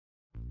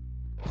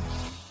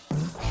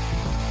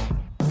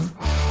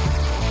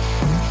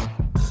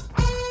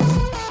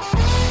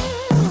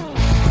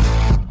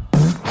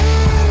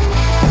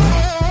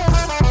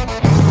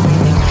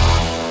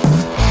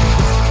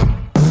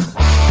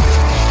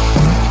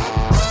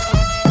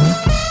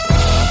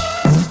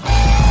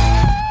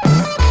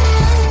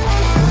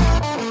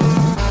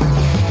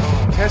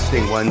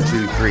Testing 1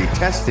 2 3.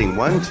 Testing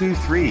 1 2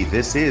 3.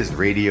 This is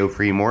Radio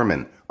Free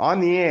Mormon on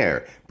the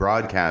air,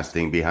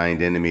 broadcasting behind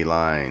enemy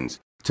lines.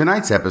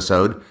 Tonight's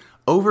episode,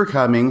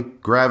 Overcoming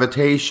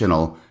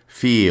Gravitational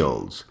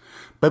Fields.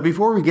 But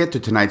before we get to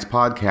tonight's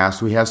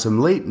podcast, we have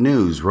some late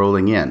news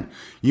rolling in.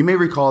 You may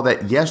recall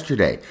that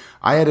yesterday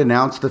I had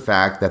announced the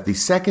fact that the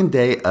second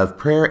day of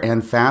prayer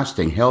and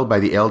fasting held by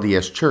the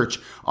LDS Church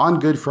on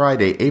Good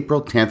Friday,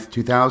 April 10th,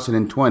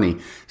 2020,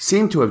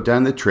 seemed to have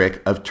done the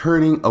trick of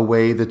turning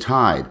away the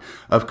tide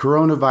of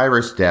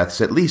coronavirus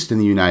deaths, at least in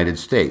the United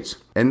States.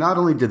 And not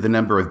only did the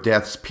number of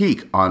deaths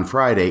peak on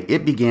Friday,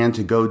 it began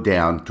to go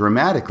down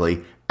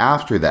dramatically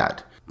after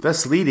that,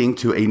 thus leading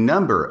to a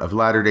number of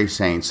Latter-day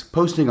Saints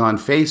posting on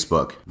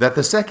Facebook that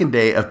the second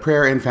day of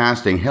prayer and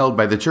fasting held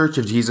by the Church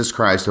of Jesus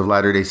Christ of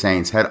Latter-day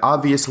Saints had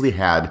obviously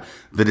had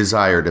the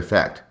desired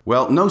effect.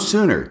 Well, no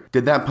sooner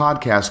did that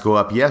podcast go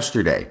up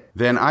yesterday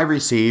than I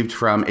received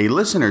from a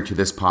listener to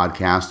this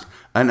podcast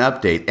an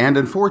update, and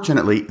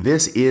unfortunately,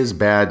 this is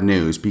bad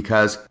news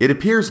because it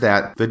appears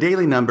that the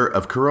daily number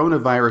of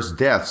coronavirus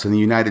deaths in the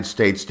United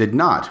States did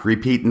not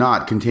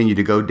continue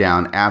to go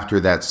down after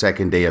that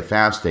second day of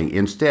fasting.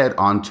 Instead,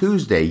 on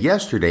Tuesday,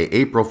 yesterday,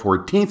 April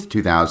 14th,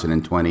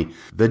 2020,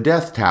 the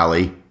death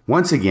tally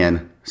once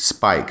again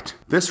spiked.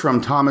 This from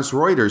Thomson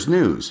Reuters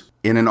News.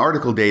 In an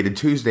article dated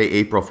Tuesday,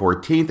 April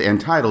 14th,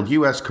 entitled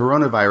U.S.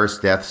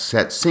 Coronavirus Deaths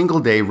Set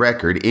Single-Day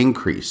Record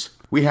Increase,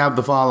 we have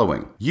the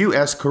following.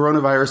 U.S.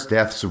 coronavirus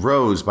deaths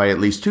rose by at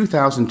least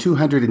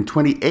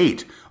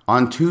 2,228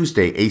 on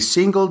Tuesday, a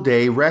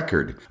single-day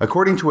record,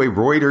 according to a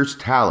Reuters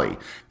tally.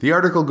 The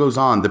article goes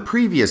on, the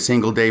previous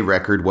single-day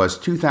record was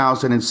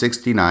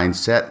 2,069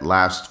 set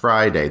last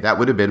Friday. That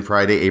would have been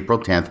Friday, April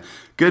 10th,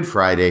 Good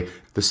Friday,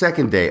 the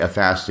second day of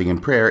fasting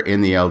and prayer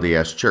in the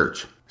LDS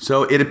Church.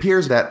 So it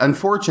appears that,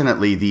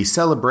 unfortunately, the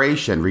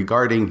celebration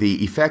regarding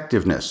the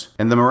effectiveness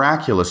and the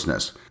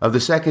miraculousness of the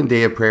second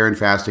day of prayer and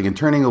fasting and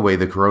turning away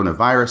the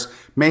coronavirus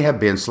may have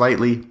been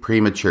slightly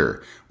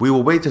premature. We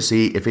will wait to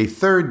see if a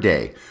third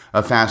day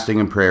of fasting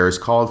and prayer is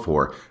called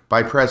for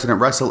by President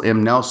Russell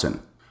M.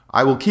 Nelson.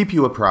 I will keep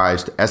you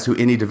apprised as to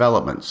any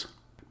developments.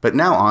 But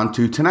now on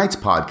to tonight's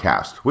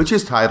podcast, which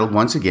is titled,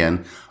 once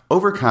again,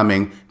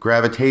 Overcoming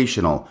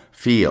Gravitational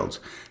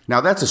Fields. Now,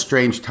 that's a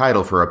strange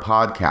title for a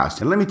podcast,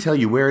 and let me tell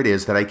you where it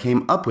is that I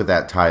came up with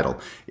that title.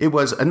 It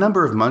was a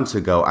number of months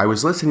ago. I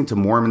was listening to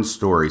Mormon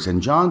Stories,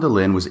 and John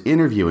Dehlin was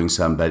interviewing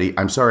somebody.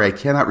 I'm sorry, I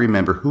cannot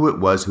remember who it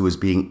was who was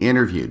being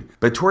interviewed.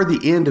 But toward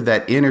the end of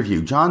that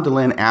interview, John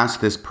Dehlin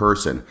asked this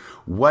person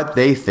what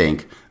they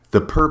think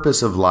the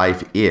purpose of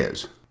life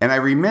is. And I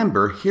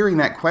remember hearing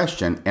that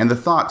question and the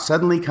thought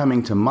suddenly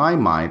coming to my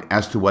mind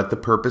as to what the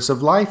purpose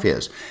of life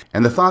is.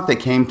 And the thought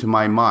that came to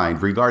my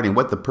mind regarding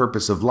what the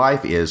purpose of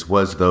life is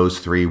was those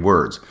three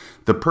words.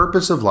 The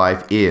purpose of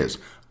life is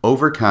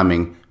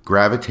overcoming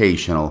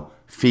gravitational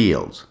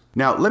fields.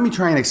 Now, let me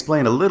try and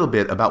explain a little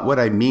bit about what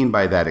I mean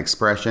by that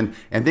expression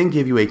and then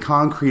give you a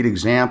concrete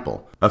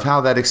example of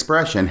how that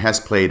expression has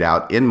played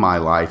out in my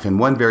life in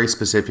one very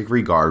specific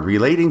regard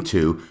relating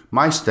to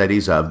my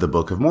studies of the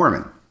Book of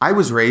Mormon. I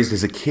was raised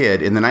as a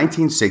kid in the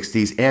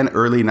 1960s and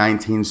early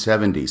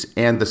 1970s,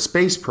 and the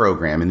space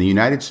program in the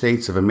United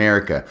States of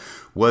America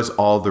was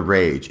all the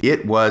rage.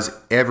 It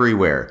was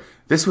everywhere.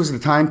 This was the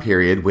time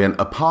period when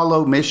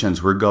Apollo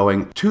missions were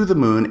going to the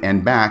moon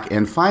and back,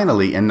 and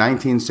finally in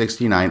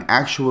 1969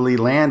 actually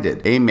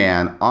landed a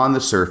man on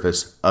the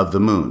surface of the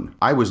moon.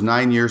 I was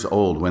 9 years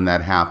old when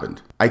that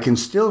happened. I can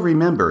still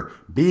remember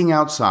being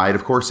outside,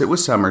 of course it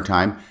was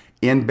summertime,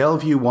 in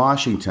Bellevue,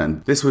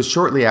 Washington. This was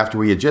shortly after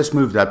we had just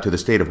moved up to the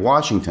state of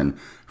Washington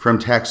from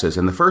Texas,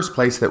 and the first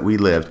place that we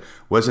lived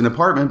was an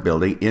apartment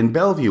building in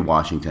Bellevue,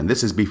 Washington.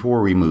 This is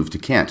before we moved to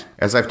Kent,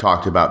 as I've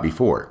talked about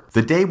before.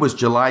 The day was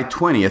July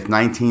 20th,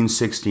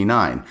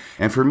 1969,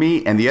 and for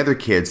me and the other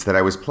kids that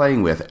I was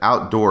playing with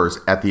outdoors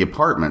at the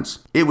apartments,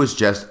 it was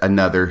just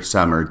another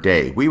summer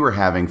day. We were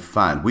having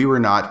fun. We were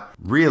not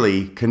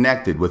really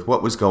connected with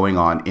what was going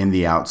on in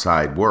the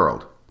outside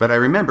world. But I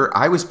remember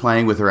I was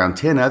playing with around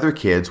 10 other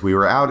kids. We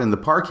were out in the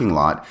parking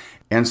lot,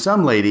 and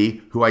some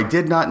lady who I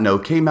did not know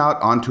came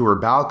out onto her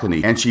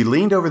balcony, and she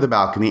leaned over the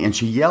balcony and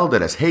she yelled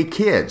at us, "Hey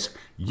kids,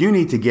 you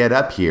need to get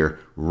up here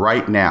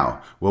right now."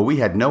 Well, we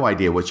had no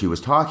idea what she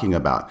was talking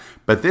about.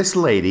 But this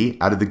lady,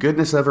 out of the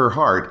goodness of her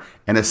heart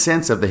and a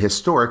sense of the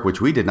historic, which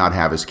we did not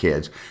have as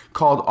kids,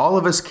 called all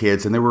of us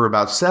kids, and there were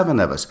about 7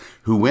 of us,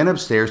 who went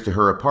upstairs to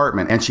her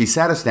apartment, and she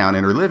sat us down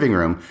in her living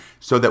room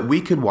so that we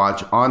could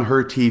watch on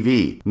her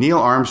TV Neil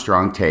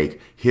Armstrong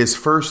take his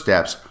first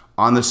steps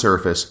on the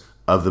surface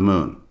of the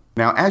moon.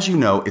 Now, as you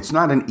know, it's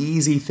not an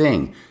easy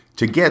thing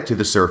to get to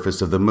the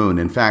surface of the moon.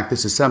 In fact,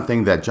 this is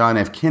something that John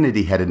F.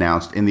 Kennedy had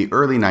announced in the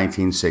early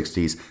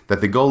 1960s,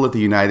 that the goal of the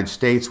United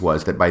States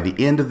was that by the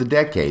end of the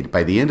decade,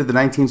 by the end of the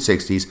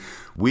 1960s,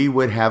 we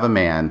would have a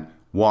man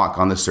walk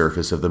on the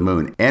surface of the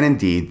moon. And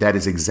indeed, that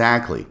is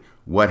exactly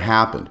what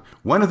happened.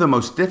 One of the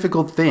most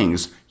difficult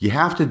things you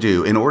have to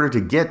do in order to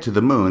get to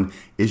the moon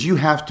is you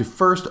have to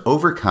first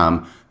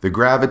overcome the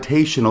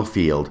gravitational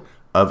field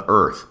of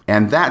Earth.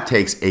 And that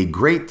takes a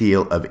great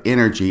deal of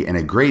energy and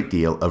a great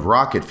deal of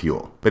rocket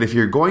fuel. But if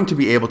you're going to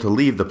be able to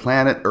leave the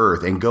planet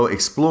Earth and go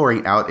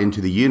exploring out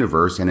into the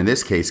universe, and in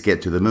this case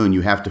get to the moon,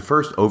 you have to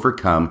first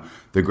overcome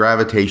the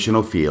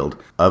gravitational field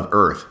of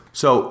Earth.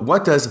 So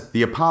what does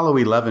the Apollo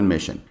 11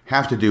 mission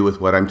have to do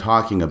with what I'm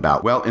talking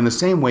about? Well, in the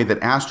same way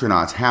that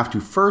astronauts have to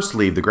first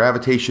leave the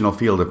gravitational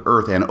field of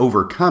Earth and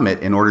overcome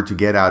it in order to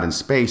get out in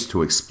space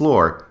to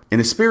explore, in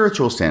a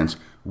spiritual sense,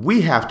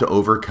 we have to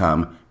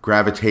overcome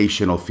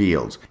gravitational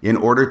fields in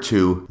order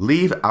to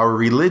leave our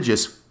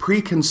religious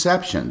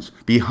preconceptions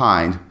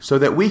behind so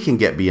that we can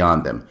get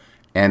beyond them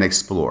and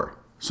explore.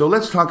 So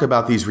let's talk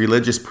about these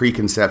religious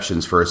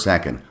preconceptions for a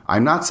second.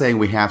 I'm not saying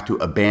we have to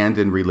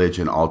abandon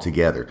religion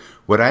altogether.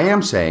 What I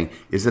am saying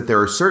is that there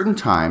are certain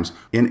times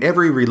in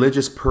every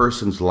religious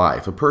person's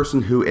life, a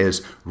person who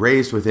is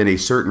raised within a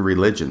certain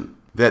religion,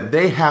 that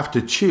they have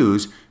to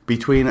choose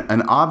between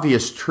an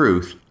obvious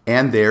truth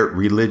and their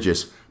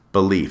religious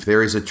belief.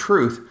 There is a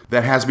truth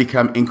that has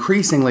become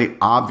increasingly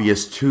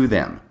obvious to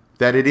them,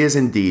 that it is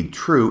indeed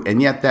true,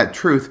 and yet that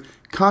truth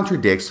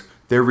contradicts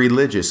their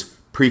religious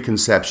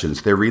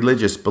preconceptions, their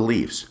religious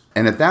beliefs.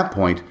 And at that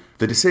point,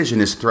 the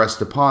decision is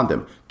thrust upon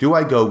them. Do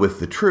I go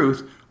with the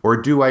truth, or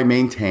do I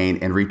maintain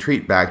and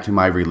retreat back to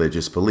my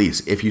religious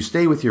beliefs? If you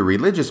stay with your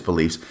religious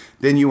beliefs,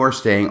 then you are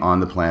staying on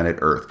the planet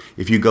Earth.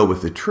 If you go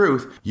with the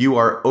truth, you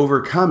are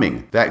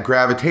overcoming that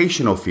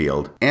gravitational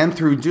field, and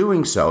through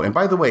doing so, and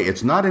by the way,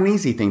 it's not an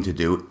easy thing to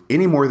do,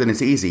 any more than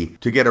it's easy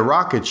to get a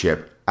rocket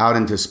ship out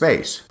into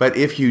space. But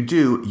if you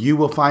do, you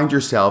will find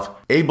yourself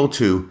able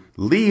to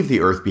leave the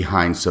Earth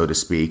behind, so to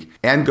speak,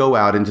 and go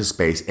out into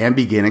space and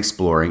begin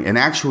exploring and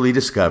actually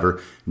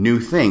discover new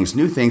things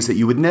that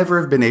you would never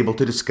have been able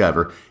to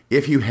discover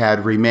if you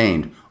had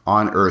remained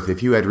on Earth,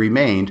 if you had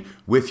remained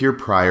with your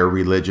prior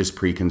religious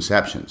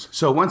preconceptions.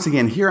 So once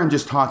again, here I'm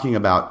just talking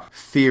about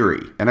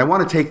theory. And I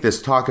want to take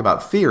this talk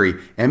about theory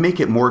and make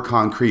it more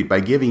concrete by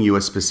giving you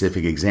a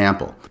specific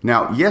example.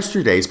 Now,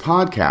 yesterday's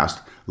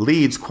podcast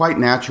leads quite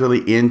naturally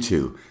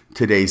into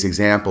today's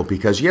example,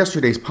 because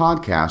yesterday's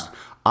podcast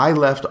I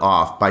left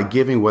off by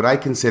giving what I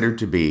considered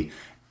to be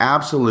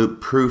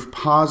absolute proof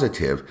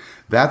positive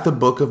that the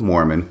Book of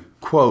Mormon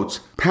quotes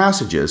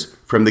passages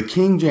from the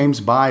King James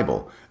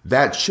Bible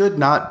that should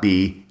not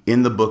be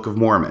in the Book of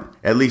Mormon,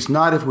 at least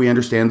not if we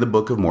understand the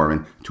Book of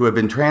Mormon to have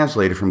been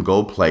translated from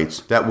gold plates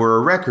that were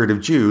a record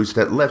of Jews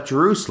that left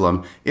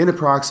Jerusalem in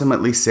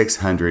approximately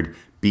 600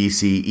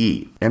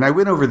 BCE. And I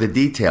went over the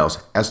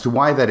details as to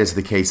why that is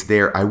the case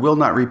there. I will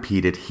not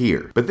repeat it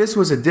here. But this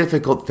was a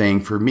difficult thing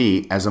for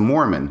me as a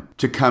Mormon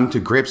to come to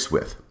grips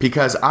with,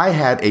 because I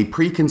had a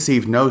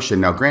preconceived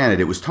notion. Now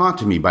granted, it was taught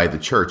to me by the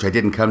church. I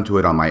didn't come to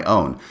it on my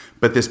own.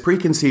 But this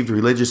preconceived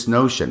religious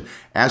notion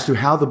as to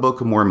how the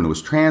Book of Mormon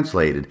was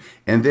translated,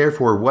 and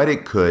therefore what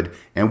it could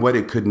and what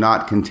it could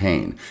not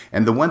contain.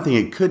 And the one thing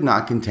it could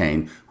not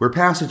contain were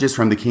passages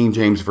from the King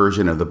James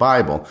Version of the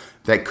Bible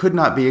that could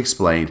not be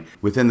explained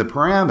within the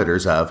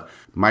parameters of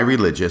my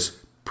religious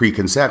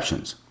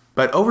preconceptions.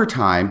 But over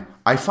time,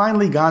 I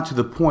finally got to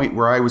the point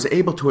where I was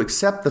able to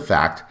accept the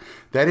fact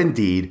that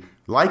indeed,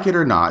 like it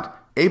or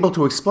not, able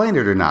to explain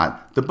it or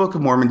not, the Book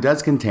of Mormon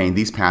does contain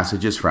these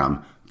passages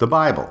from the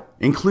Bible,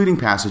 including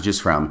passages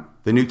from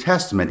the New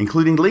Testament,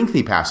 including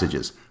lengthy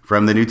passages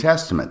from the New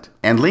Testament,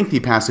 and lengthy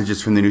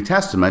passages from the New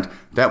Testament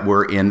that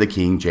were in the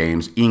King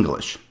James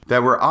English,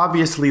 that were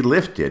obviously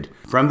lifted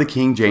from the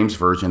King James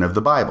Version of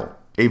the Bible,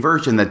 a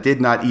version that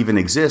did not even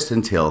exist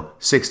until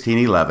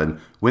 1611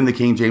 when the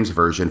King James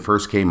Version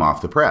first came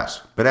off the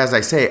press. But as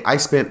I say, I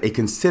spent a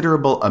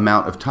considerable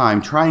amount of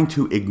time trying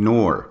to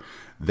ignore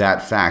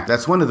that fact.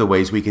 That's one of the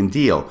ways we can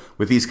deal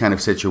with these kind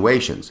of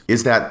situations,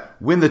 is that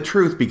when the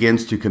truth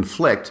begins to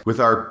conflict with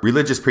our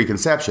religious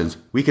preconceptions,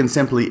 we can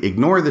simply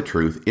ignore the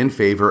truth in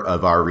favor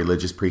of our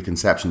religious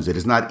preconceptions. It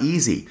is not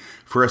easy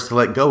for us to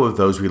let go of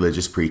those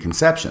religious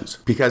preconceptions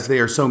because they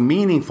are so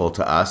meaningful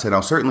to us, and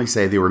I'll certainly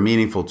say they were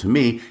meaningful to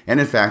me, and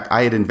in fact,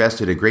 I had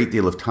invested a great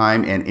deal of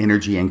time and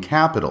energy and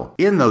capital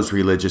in those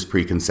religious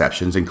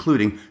preconceptions,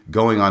 including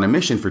going on a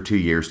mission for 2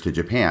 years to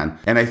Japan,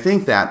 and I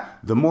think that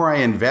the more I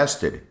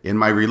invested in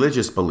my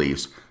religious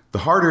beliefs, the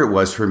harder it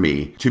was for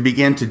me to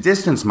begin to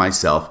distance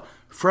myself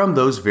from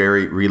those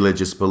very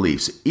religious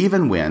beliefs,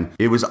 even when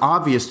it was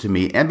obvious to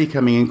me and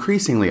becoming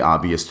increasingly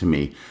obvious to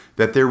me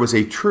that there was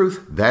a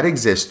truth that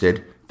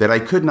existed that I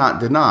could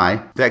not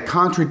deny that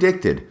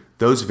contradicted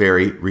those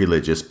very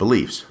religious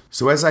beliefs.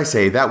 So as I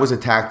say, that was a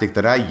tactic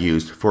that I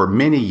used for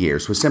many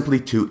years, was simply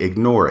to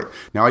ignore it.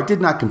 Now, I did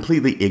not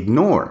completely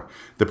ignore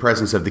the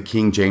presence of the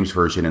King James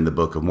Version in the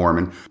Book of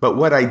Mormon, but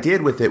what I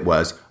did with it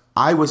was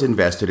I was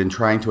invested in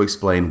trying to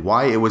explain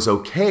why it was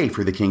okay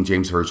for the King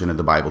James Version of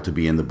the Bible to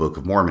be in the Book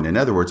of Mormon. In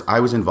other words, I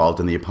was involved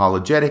in the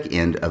apologetic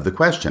end of the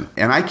question.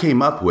 And I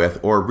came up with,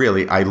 or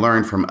really I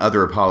learned from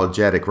other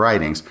apologetic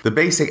writings, the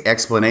basic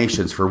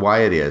explanations for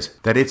why it is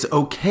that it's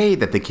okay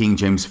that the King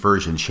James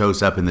Version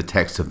shows up in the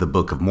text of the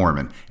Book of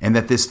Mormon, and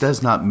that this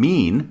does not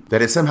mean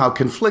that it somehow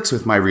conflicts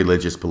with my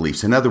religious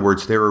beliefs. In other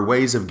words, there are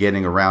ways of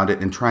getting around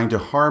it and trying to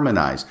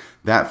harmonize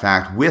that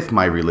fact with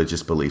my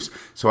religious beliefs,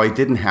 so I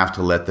didn't have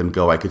to let them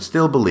go. I could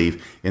still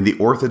believe in the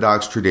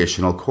Orthodox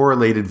traditional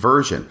correlated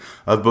version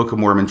of Book of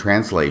Mormon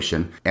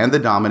translation and the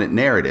dominant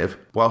narrative,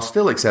 while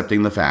still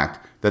accepting the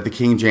fact that the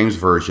King James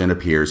Version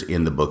appears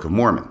in the Book of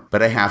Mormon.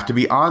 But I have to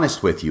be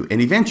honest with you,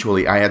 and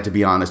eventually I had to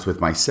be honest with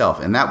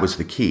myself, and that was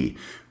the key,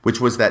 which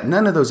was that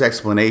none of those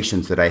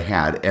explanations that I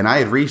had, and I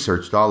had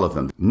researched all of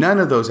them, none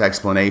of those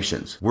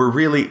explanations were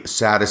really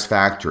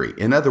satisfactory.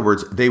 In other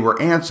words, they were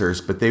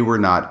answers, but they were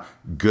not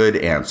good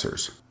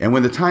answers. And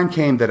when the time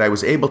came that I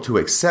was able to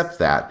accept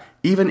that,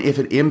 even if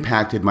it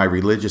impacted my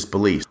religious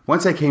beliefs,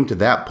 once I came to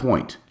that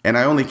point, and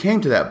I only came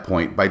to that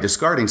point by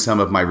discarding some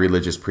of my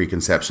religious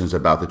preconceptions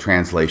about the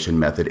translation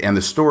method and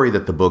the story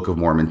that the Book of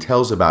Mormon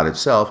tells about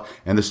itself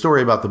and the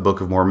story about the Book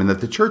of Mormon that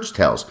the church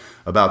tells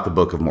about the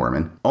Book of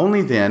Mormon,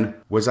 only then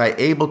was I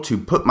able to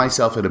put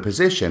myself in a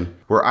position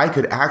where I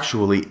could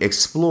actually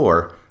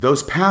explore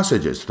those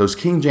passages, those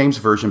King James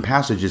Version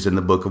passages in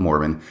the Book of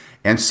Mormon,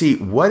 and see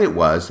what it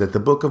was that the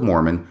Book of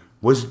Mormon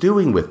was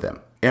doing with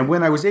them. And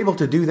when I was able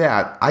to do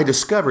that, I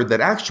discovered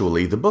that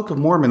actually the Book of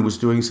Mormon was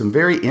doing some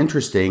very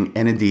interesting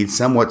and indeed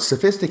somewhat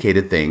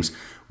sophisticated things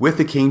with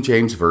the King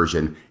James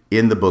Version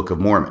in the Book of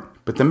Mormon.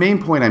 But the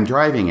main point I'm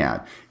driving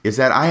at is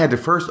that I had to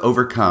first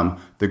overcome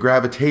the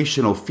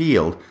gravitational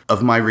field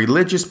of my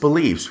religious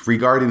beliefs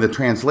regarding the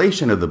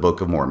translation of the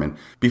Book of Mormon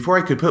before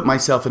I could put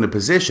myself in a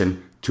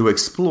position to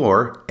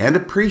explore and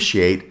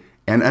appreciate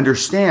and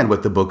understand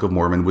what the Book of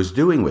Mormon was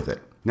doing with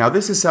it. Now,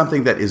 this is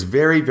something that is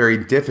very, very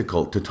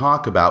difficult to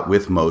talk about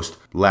with most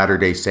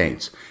Latter-day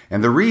Saints.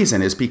 And the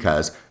reason is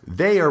because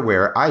they are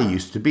where I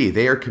used to be.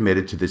 They are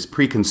committed to this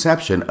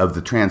preconception of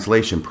the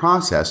translation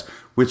process,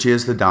 which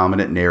is the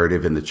dominant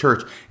narrative in the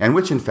church, and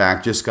which in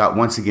fact just got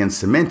once again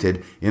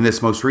cemented in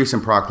this most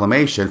recent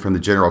proclamation from the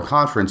General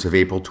Conference of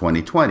April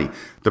 2020,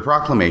 the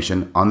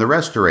Proclamation on the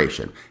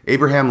Restoration.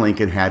 Abraham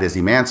Lincoln had his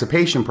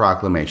Emancipation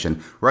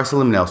Proclamation.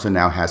 Russell M. Nelson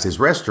now has his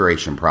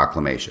Restoration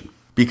Proclamation.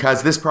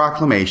 Because this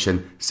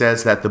proclamation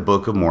says that the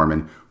Book of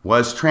Mormon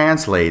was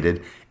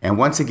translated and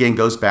once again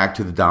goes back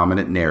to the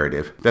dominant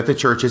narrative that the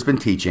church has been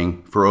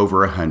teaching for over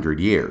 100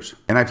 years.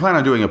 And I plan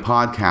on doing a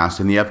podcast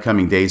in the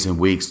upcoming days and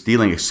weeks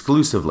dealing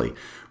exclusively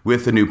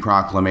with the new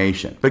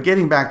proclamation. But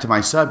getting back to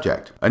my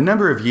subject, a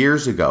number of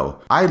years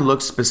ago, I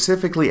looked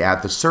specifically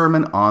at the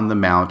Sermon on the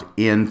Mount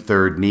in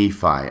 3rd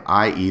Nephi,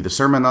 i.e. the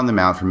Sermon on the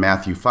Mount from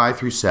Matthew 5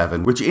 through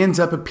 7, which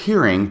ends up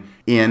appearing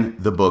in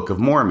the Book of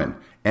Mormon.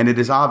 And it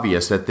is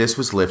obvious that this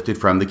was lifted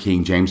from the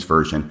King James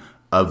Version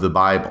of the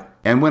Bible.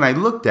 And when I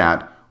looked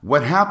at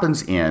what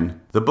happens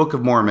in the Book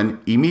of Mormon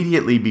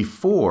immediately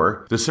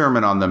before the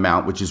Sermon on the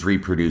Mount, which is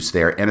reproduced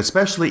there, and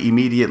especially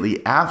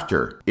immediately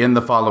after in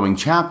the following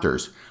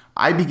chapters,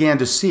 I began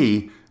to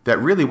see that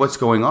really what's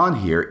going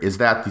on here is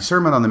that the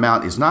Sermon on the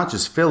Mount is not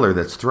just filler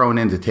that's thrown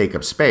in to take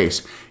up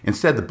space.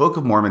 Instead, the Book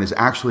of Mormon is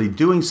actually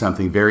doing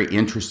something very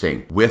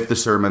interesting with the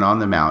Sermon on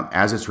the Mount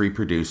as it's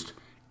reproduced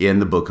in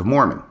the Book of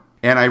Mormon.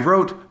 And I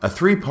wrote a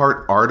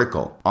 3-part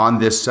article on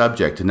this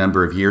subject a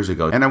number of years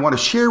ago, and I want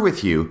to share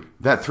with you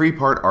that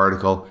 3-part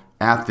article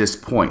at this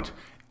point.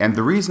 And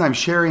the reason I'm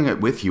sharing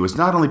it with you is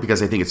not only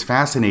because I think it's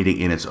fascinating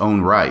in its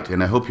own right,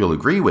 and I hope you'll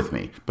agree with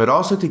me, but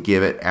also to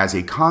give it as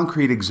a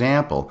concrete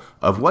example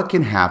of what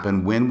can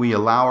happen when we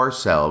allow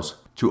ourselves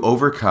to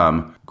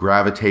overcome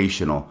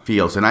gravitational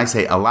fields. And I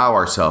say allow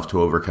ourselves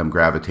to overcome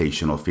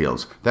gravitational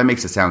fields. That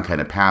makes it sound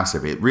kind of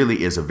passive. It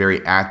really is a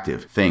very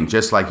active thing,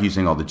 just like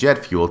using all the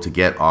jet fuel to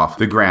get off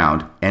the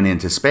ground and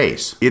into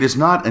space. It is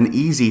not an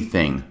easy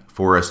thing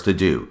for us to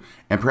do,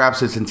 and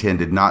perhaps it's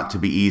intended not to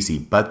be easy,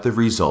 but the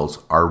results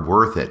are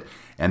worth it.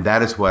 And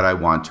that is what I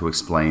want to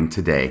explain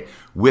today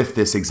with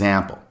this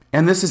example.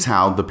 And this is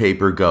how the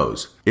paper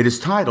goes. It is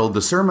titled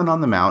The Sermon on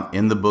the Mount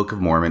in the Book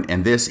of Mormon,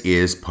 and this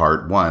is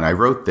part 1. I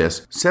wrote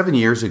this 7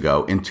 years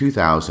ago in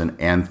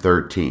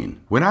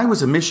 2013. When I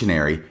was a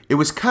missionary, it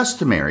was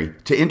customary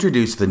to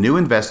introduce the new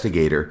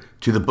investigator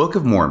to the Book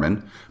of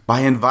Mormon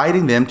by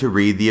inviting them to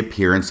read the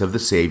appearance of the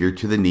Savior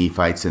to the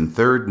Nephites in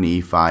 3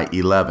 Nephi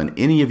 11.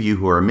 Any of you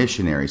who are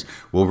missionaries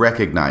will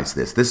recognize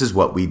this. This is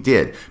what we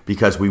did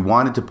because we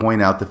wanted to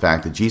point out the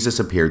fact that Jesus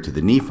appeared to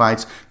the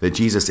Nephites, that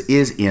Jesus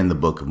is in the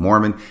Book of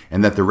Mormon,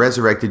 and that the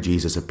resurrected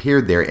Jesus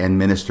appeared there and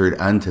ministered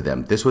unto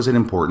them. This was an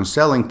important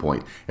selling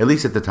point, at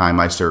least at the time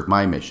I served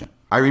my mission.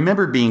 I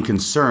remember being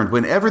concerned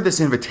whenever this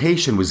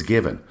invitation was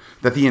given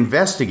that the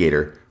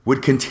investigator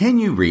would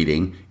continue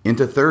reading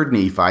into 3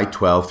 Nephi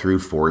 12 through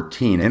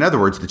 14. In other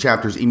words, the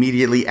chapters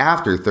immediately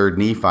after 3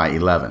 Nephi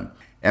 11.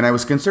 And I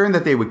was concerned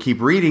that they would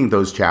keep reading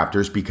those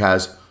chapters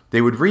because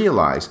they would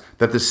realize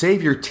that the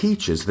Savior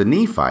teaches the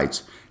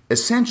Nephites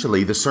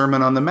essentially the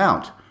Sermon on the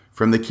Mount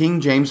from the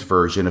King James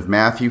Version of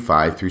Matthew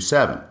 5 through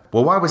 7.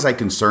 Well, why was I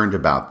concerned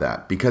about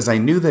that? Because I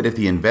knew that if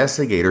the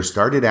investigator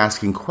started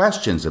asking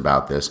questions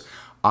about this,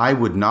 I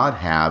would not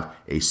have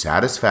a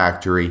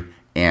satisfactory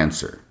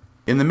answer.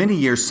 In the many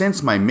years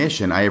since my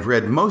mission, I have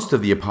read most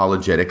of the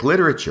apologetic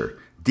literature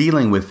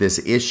dealing with this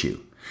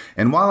issue.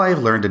 And while I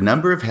have learned a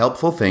number of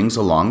helpful things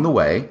along the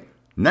way,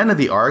 none of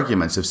the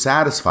arguments have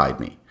satisfied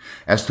me.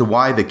 as to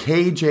why the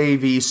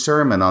KJV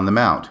Sermon on the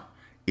Mount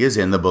is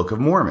in the Book of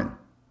Mormon.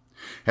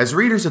 As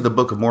readers of the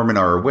Book of Mormon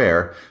are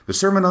aware, the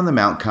Sermon on the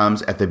Mount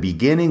comes at the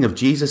beginning of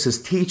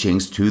Jesus'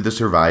 teachings to the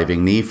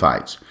surviving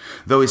Nephites,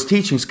 though his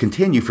teachings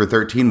continue for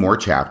 13 more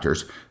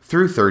chapters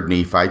through 3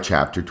 Nephi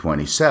chapter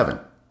 27.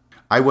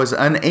 I was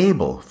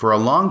unable for a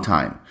long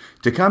time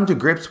to come to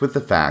grips with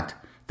the fact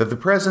that the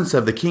presence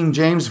of the King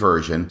James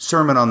Version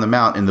Sermon on the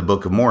Mount in the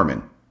Book of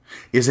Mormon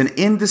is an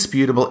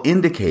indisputable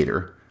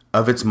indicator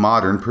of its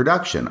modern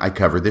production. I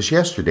covered this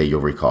yesterday,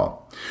 you'll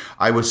recall.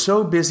 I was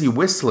so busy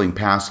whistling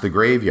past the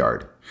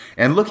graveyard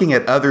and looking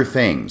at other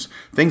things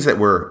that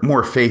were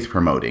more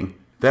faith-promoting,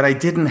 that I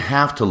didn't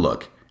have to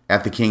look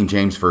at the King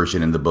James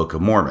Version in the Book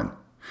of Mormon.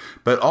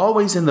 But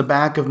always in the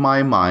back of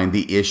my mind,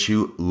 the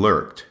issue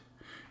lurked.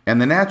 And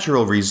the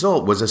natural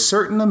result was a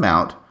certain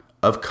amount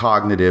of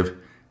cognitive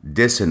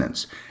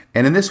dissonance.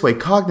 And in this way,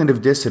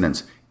 cognitive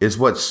dissonance is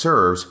what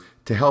serves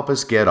to help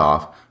us get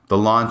off the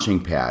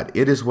launching pad.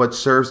 It is what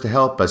serves to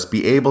help us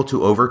be able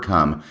to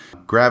overcome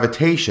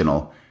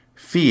gravitational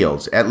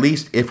fields, at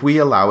least if we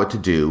allow it to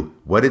do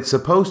what it's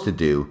supposed to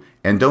do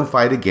and don't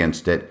fight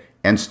against it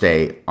and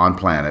stay on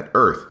planet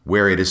Earth,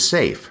 where it is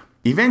safe.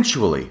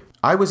 Eventually,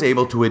 I was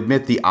able to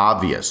admit the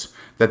obvious,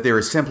 that there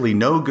is simply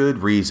no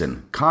good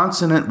reason,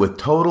 consonant with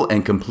total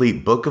and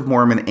complete Book of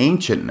Mormon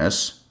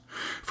ancientness,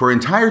 for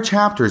entire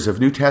chapters of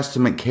New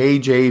Testament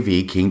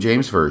KJV, King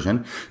James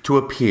Version, to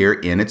appear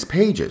in its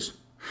pages.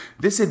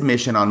 This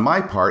admission on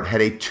my part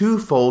had a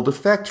twofold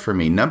effect for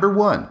me. Number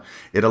one,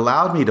 it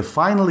allowed me to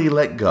finally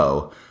let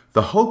go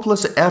the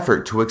hopeless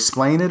effort to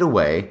explain it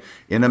away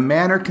in a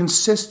manner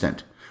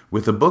consistent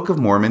with the Book of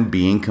Mormon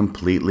being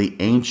completely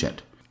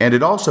ancient. And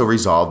it also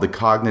resolved the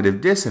cognitive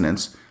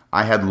dissonance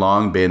I had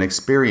long been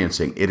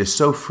experiencing. It is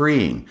so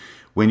freeing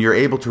when you're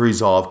able to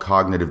resolve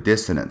cognitive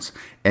dissonance.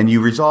 And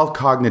you resolve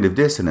cognitive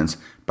dissonance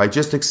by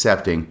just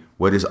accepting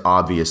what is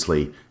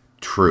obviously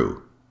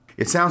true.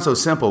 It sounds so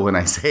simple when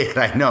I say it,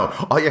 I know.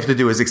 All you have to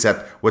do is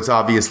accept what's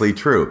obviously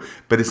true.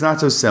 But it's not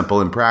so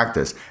simple in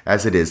practice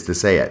as it is to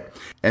say it.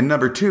 And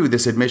number two,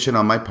 this admission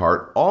on my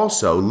part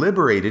also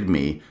liberated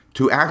me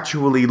to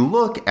actually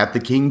look at the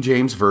King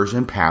James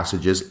Version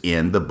passages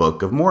in the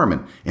Book of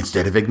Mormon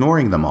instead of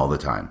ignoring them all the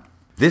time.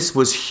 This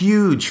was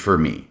huge for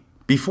me.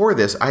 Before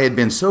this, I had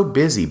been so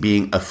busy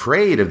being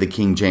afraid of the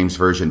King James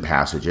Version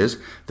passages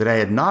that I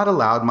had not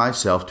allowed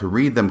myself to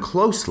read them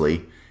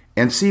closely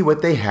and see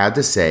what they had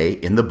to say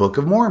in the Book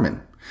of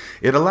Mormon.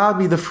 It allowed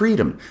me the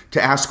freedom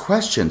to ask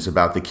questions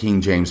about the King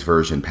James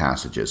Version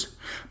passages,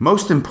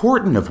 most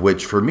important of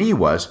which for me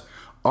was,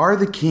 are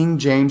the King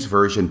James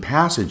Version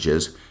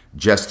passages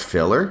just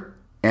filler?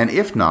 And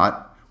if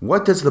not,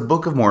 what does the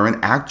Book of Mormon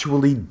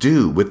actually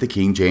do with the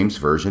King James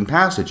Version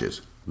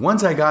passages?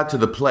 Once I got to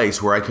the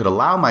place where I could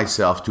allow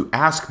myself to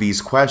ask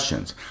these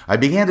questions, I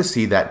began to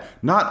see that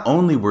not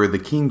only were the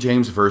King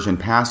James Version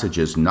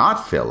passages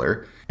not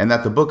filler, and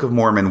that the Book of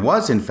Mormon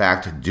was in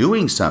fact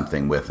doing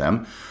something with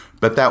them,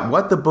 but that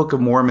what the Book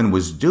of Mormon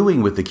was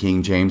doing with the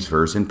King James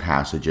Version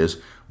passages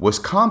was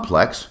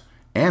complex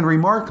and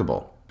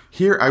remarkable.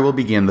 Here I will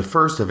begin the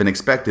first of an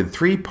expected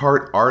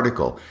 3-part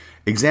article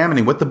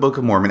examining what the Book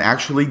of Mormon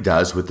actually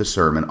does with the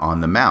Sermon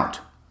on the Mount.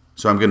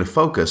 So I'm going to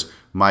focus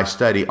my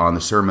study on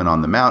the Sermon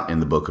on the Mount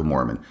in the Book of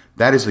Mormon.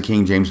 That is the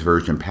King James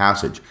Version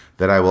passage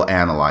that I will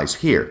analyze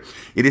here.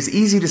 It is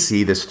easy to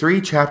see this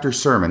 3-chapter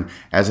sermon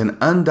as an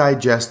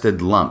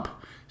undigested lump,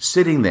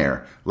 sitting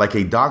there like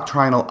a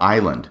doctrinal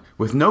island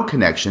with no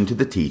connection to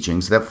the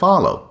teachings that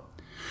follow.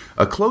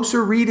 A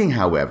closer reading,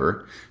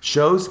 however,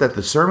 shows that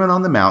the Sermon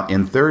on the Mount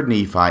in 3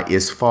 Nephi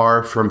is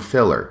far from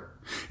filler.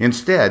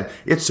 Instead,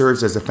 it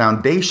serves as a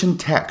foundation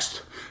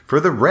text for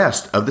the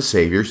rest of the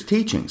Savior's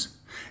teachings.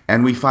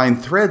 And we find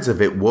threads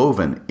of it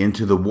woven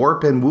into the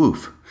warp and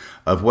woof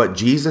of what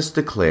Jesus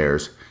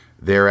declares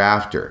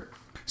thereafter.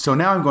 So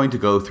now I'm going to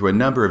go through a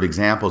number of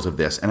examples of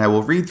this, and I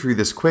will read through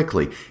this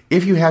quickly.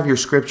 If you have your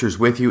scriptures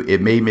with you,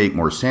 it may make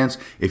more sense.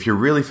 If you're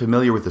really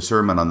familiar with the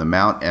Sermon on the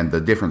Mount and the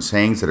different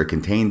sayings that are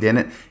contained in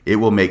it, it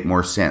will make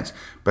more sense.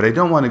 But I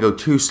don't want to go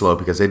too slow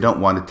because I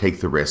don't want to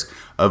take the risk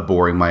of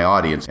boring my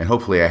audience, and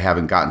hopefully I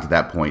haven't gotten to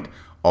that point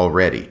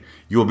already.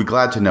 You will be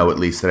glad to know at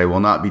least that I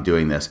will not be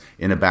doing this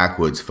in a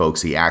backwoods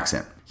folksy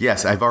accent.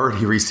 Yes, I've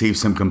already received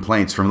some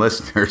complaints from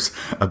listeners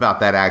about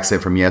that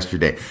accent from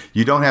yesterday.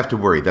 You don't have to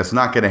worry, that's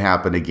not going to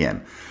happen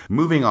again.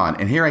 Moving on,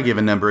 and here I give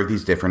a number of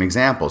these different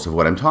examples of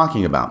what I'm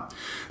talking about.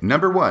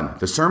 Number 1,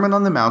 the Sermon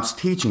on the Mount's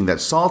teaching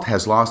that salt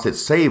has lost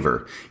its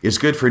savor, is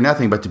good for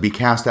nothing but to be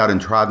cast out and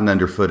trodden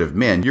underfoot of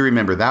men. You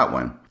remember that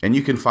one. And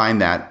you can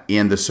find that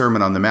in the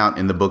Sermon on the Mount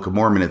in the Book of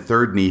Mormon at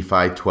 3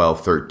 Nephi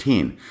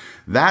 12:13.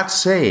 That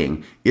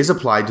saying is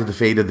applied to the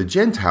fate of the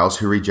Gentiles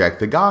who reject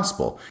the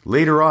gospel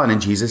later on in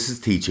Jesus'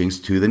 teachings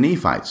to the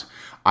Nephites.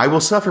 I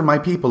will suffer my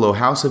people, O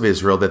house of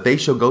Israel, that they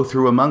shall go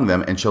through among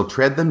them, and shall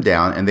tread them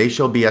down, and they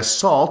shall be as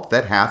salt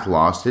that hath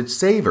lost its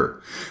savour,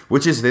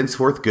 which is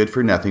thenceforth good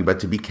for nothing but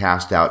to be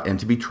cast out and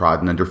to be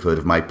trodden under foot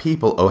of my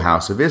people, O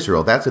house of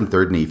Israel. That's in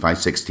 3 Nephi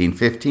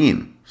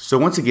 16:15. So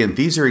once again,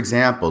 these are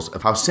examples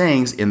of how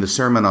sayings in the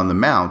Sermon on the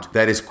Mount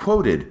that is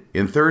quoted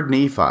in 3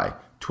 Nephi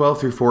 12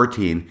 through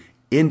 14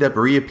 end up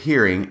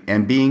reappearing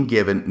and being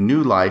given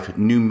new life,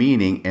 new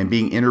meaning, and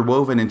being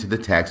interwoven into the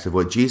text of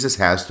what Jesus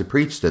has to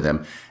preach to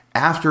them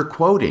after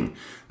quoting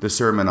the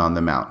Sermon on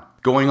the Mount.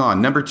 Going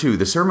on, number 2,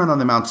 the Sermon on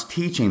the Mount's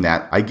teaching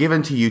that I give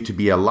unto you to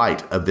be a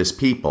light of this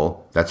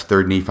people, that's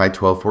 3 Nephi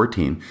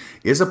 12:14,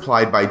 is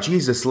applied by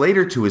Jesus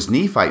later to his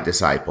Nephite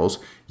disciples.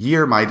 Ye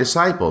are my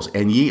disciples,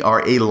 and ye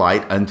are a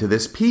light unto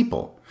this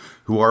people,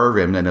 who are a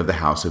remnant of the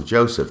house of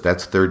Joseph.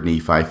 That's 3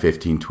 Nephi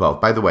 15:12.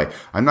 By the way,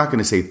 I'm not going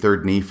to say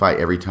 3 Nephi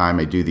every time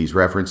I do these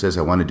references.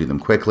 I want to do them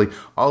quickly.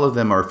 All of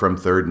them are from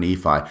 3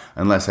 Nephi,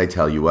 unless I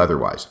tell you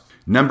otherwise.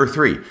 Number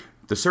 3,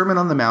 the Sermon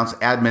on the Mount's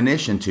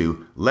admonition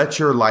to let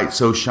your light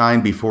so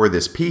shine before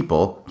this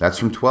people, that's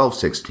from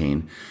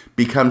 12:16,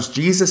 becomes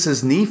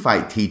Jesus'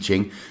 Nephite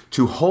teaching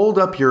to hold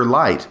up your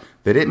light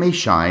that it may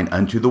shine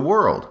unto the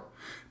world.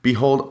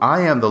 Behold,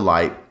 I am the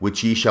light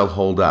which ye shall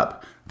hold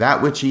up,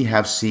 that which ye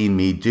have seen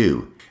me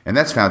do. And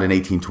that's found in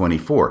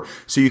 18:24.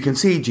 So you can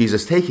see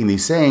Jesus taking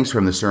these sayings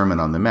from the Sermon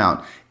on the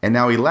Mount and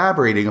now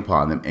elaborating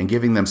upon them and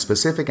giving them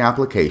specific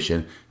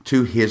application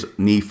to his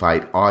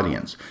Nephite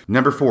audience.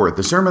 Number 4,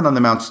 the Sermon on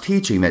the Mount's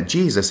teaching that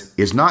Jesus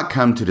is not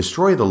come to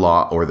destroy the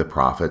law or the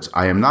prophets,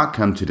 I am not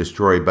come to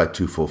destroy but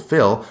to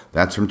fulfill,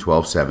 that's from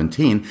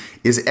 12:17,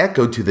 is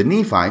echoed to the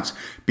Nephites,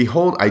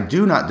 behold, I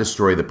do not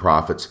destroy the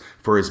prophets,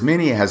 for as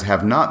many as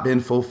have not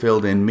been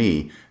fulfilled in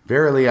me,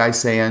 verily I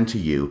say unto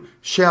you,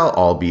 shall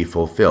all be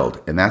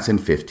fulfilled. And that's in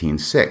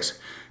 15:6.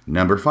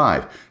 Number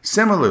 5,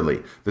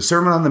 similarly, the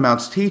Sermon on the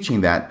Mount's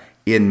teaching that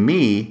in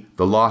me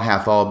the law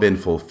hath all been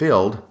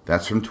fulfilled,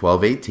 that's from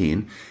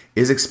 12:18,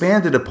 is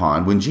expanded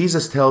upon when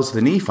Jesus tells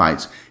the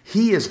Nephites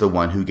he is the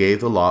one who gave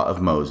the law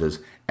of Moses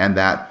and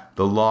that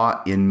the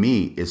law in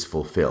me is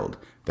fulfilled.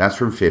 That's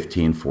from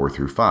 15:4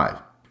 through 5.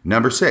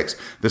 Number 6,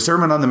 the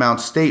Sermon on the Mount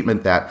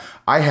statement that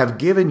I have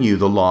given you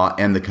the law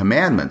and the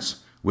commandments,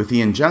 with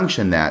the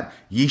injunction that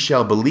ye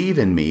shall believe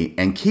in me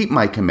and keep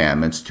my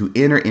commandments to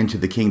enter into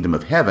the kingdom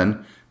of heaven,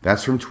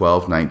 that's from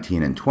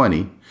 12:19 and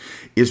 20,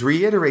 is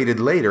reiterated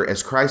later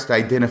as Christ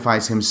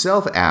identifies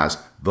himself as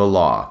the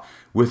law,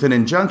 with an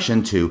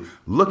injunction to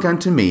look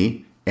unto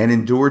me and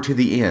endure to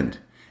the end,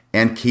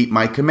 and keep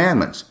my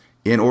commandments,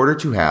 in order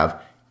to have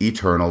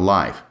eternal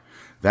life.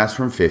 That's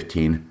from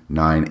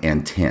 15:9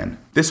 and 10.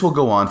 This will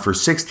go on for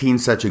 16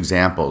 such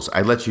examples.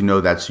 I let you know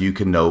that so you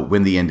can know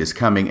when the end is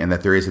coming and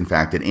that there is in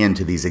fact an end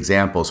to these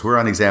examples. We're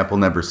on example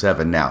number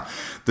 7 now.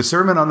 The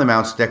Sermon on the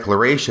Mount's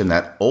declaration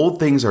that old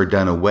things are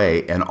done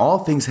away and all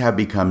things have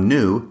become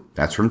new,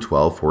 that's from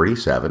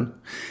 12:47,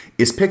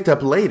 is picked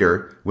up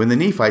later when the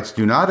Nephites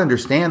do not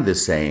understand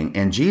this saying,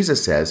 and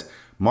Jesus says,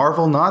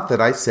 marvel not that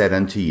I said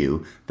unto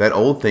you that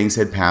old things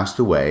had passed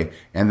away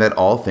and that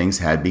all things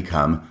had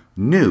become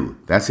new.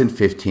 That's in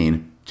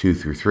 15:2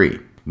 through 3.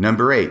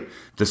 Number 8,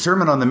 the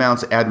Sermon on the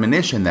Mount's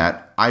admonition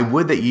that I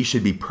would that ye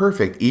should be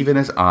perfect, even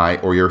as I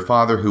or your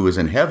Father who is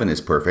in heaven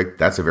is perfect.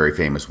 That's a very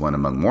famous one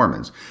among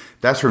Mormons.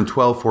 That's from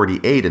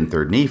 12:48 in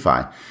 3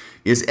 Nephi.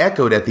 Is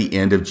echoed at the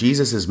end of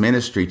Jesus'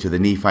 ministry to the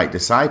Nephite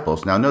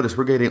disciples. Now notice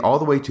we're getting all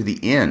the way to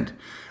the end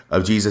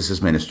of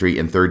Jesus' ministry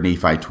in 3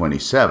 Nephi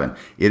 27.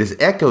 It is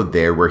echoed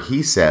there where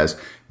he says,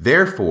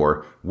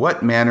 therefore,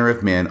 what manner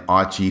of men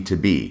ought ye to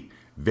be?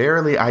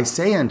 Verily I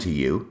say unto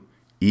you,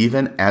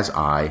 even as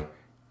I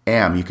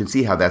am. You can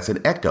see how that's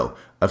an echo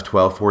of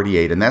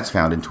 12:48, and that's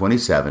found in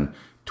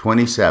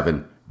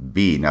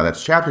 27:27b. Now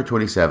that's chapter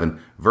 27,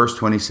 verse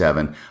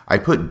 27. I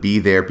put B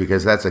there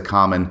because that's a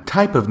common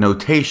type of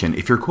notation.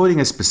 If you're quoting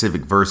a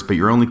specific verse, but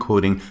you're only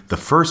quoting the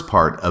first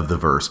part of the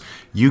verse,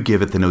 you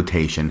give it the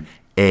notation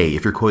A.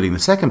 If you're quoting the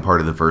second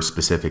part of the verse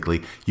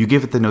specifically, you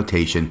give it the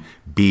notation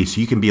B, so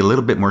you can be a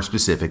little bit more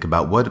specific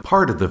about what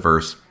part of the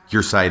verse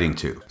you're citing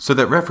to. So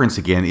that reference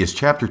again is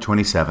chapter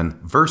 27,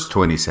 verse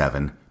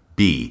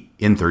 27b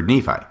in 3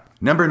 Nephi.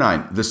 Number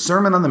 9, the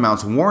Sermon on the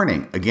Mount's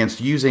warning against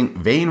using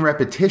vain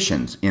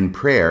repetitions in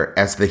prayer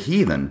as the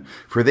heathen,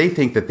 for they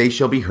think that they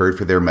shall be heard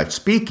for their much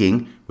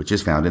speaking, which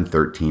is found in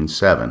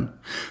 13:7,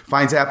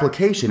 finds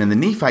application in the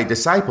Nephite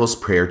disciples'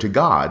 prayer to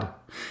God,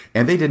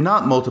 and they did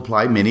not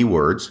multiply many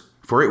words,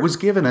 for it was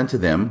given unto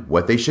them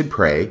what they should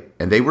pray,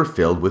 and they were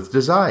filled with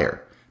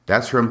desire.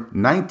 That's from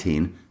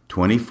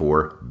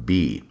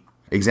 19:24b.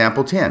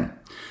 Example 10,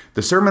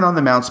 the Sermon on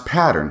the Mount's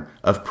pattern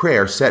of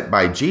prayer set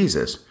by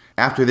Jesus.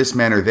 After this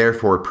manner,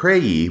 therefore, pray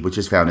ye, which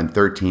is found in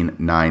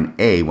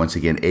 13:9a. Once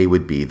again, A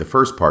would be the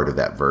first part of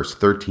that verse.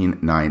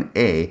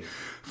 13:9a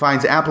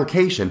finds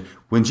application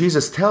when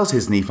Jesus tells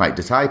his Nephite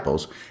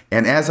disciples,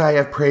 and as I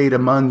have prayed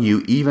among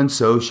you, even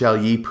so shall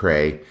ye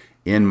pray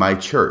in my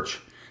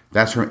church.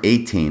 That's from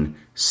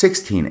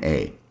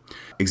 18:16a.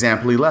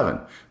 Example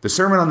 11. The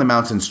Sermon on the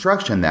Mount's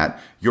instruction that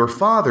your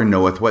Father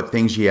knoweth what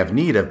things ye have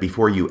need of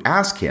before you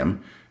ask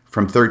him,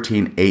 from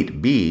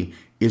 13:8b,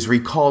 is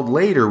recalled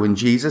later when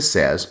Jesus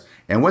says,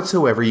 and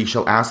whatsoever ye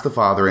shall ask the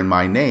Father in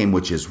my name,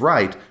 which is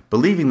right,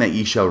 believing that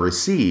ye shall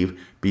receive,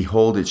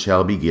 behold, it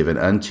shall be given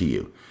unto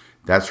you.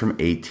 That's from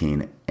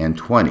 18 and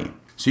 20.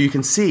 So you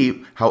can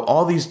see how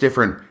all these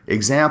different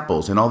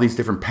examples and all these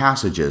different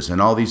passages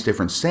and all these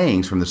different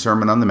sayings from the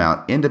Sermon on the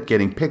Mount end up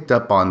getting picked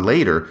up on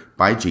later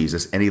by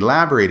Jesus and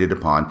elaborated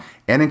upon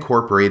and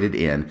incorporated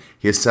in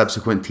his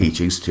subsequent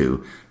teachings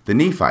to the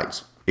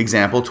Nephites.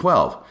 Example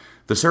 12.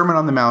 The Sermon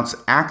on the Mount's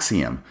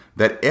axiom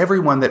that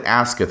everyone that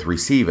asketh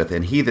receiveth,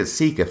 and he that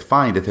seeketh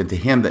findeth, and to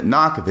him that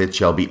knocketh it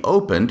shall be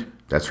opened,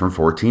 that's from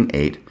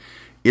 14:8,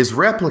 is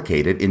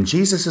replicated in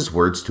Jesus'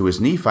 words to his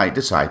Nephite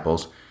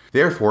disciples,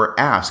 therefore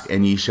ask,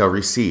 and ye shall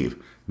receive.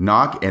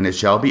 Knock, and it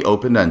shall be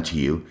opened unto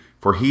you.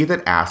 For he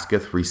that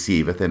asketh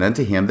receiveth, and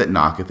unto him that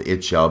knocketh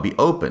it shall be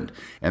opened.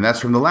 And that's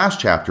from the last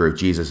chapter of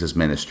Jesus'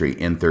 ministry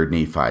in 3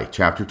 Nephi,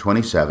 chapter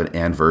 27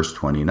 and verse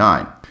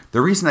 29.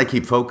 The reason I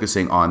keep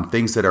focusing on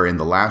things that are in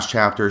the last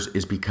chapters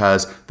is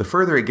because the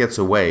further it gets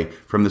away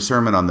from the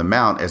Sermon on the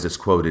Mount as it's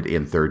quoted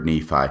in 3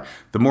 Nephi,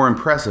 the more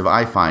impressive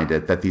I find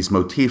it that these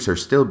motifs are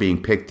still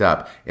being picked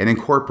up and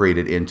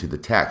incorporated into the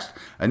text.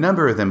 A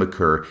number of them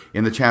occur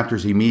in the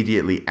chapters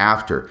immediately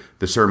after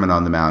the Sermon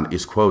on the Mount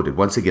is quoted.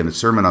 Once again, the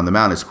Sermon on the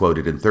Mount is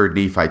quoted in 3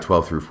 Nephi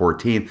 12 through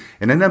 14,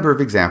 and a number of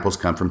examples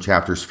come from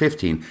chapters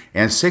 15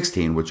 and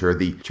 16, which are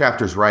the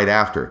chapters right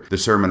after the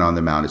Sermon on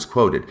the Mount is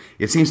quoted.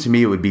 It seems to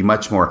me it would be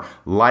much more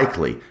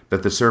likely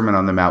that the Sermon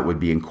on the Mount would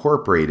be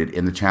incorporated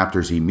in the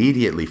chapters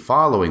immediately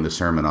following the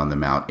Sermon on the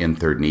Mount in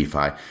 3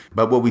 Nephi.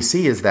 But what we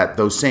see is that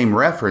those same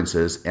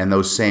references and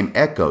those same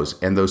echoes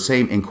and those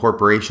same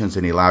incorporations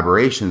and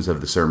elaborations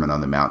of the Sermon on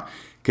the Mount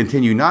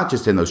continue not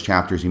just in those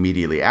chapters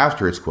immediately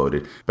after it's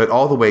quoted, but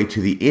all the way to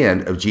the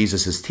end of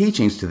Jesus'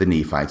 teachings to the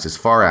Nephites as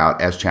far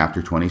out as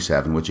chapter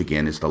 27, which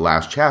again is the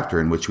last chapter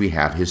in which we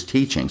have his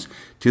teachings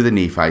to the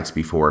Nephites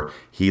before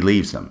he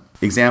leaves them.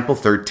 Example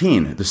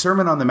 13, the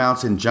Sermon on the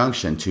Mount's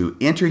injunction to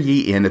enter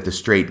ye in at the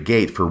strait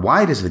gate, for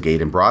wide is the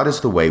gate and broad is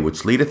the way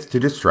which leadeth to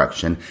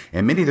destruction,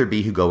 and many there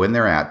be who go in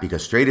thereat,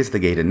 because strait is the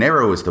gate and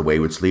narrow is the way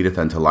which leadeth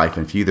unto life,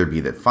 and few there be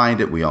that find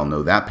it. We all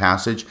know that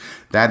passage.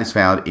 That is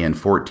found in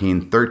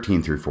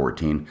 14:13 through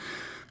 14.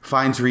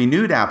 Finds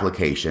renewed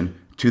application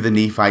to the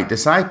Nephite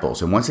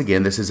disciples. And once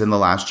again, this is in the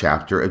last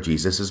chapter of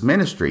Jesus'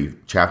 ministry,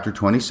 chapter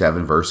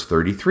 27, verse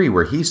 33,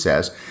 where he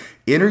says,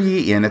 enter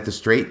ye in at the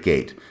strait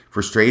gate,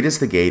 for strait is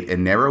the gate,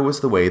 and narrow is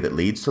the way that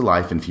leads to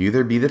life, and few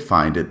there be that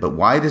find it. But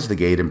wide is the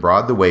gate, and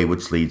broad the way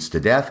which leads to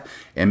death,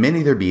 and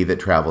many there be that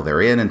travel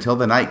therein, until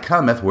the night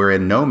cometh,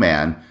 wherein no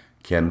man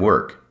can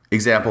work.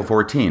 Example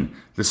 14,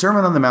 the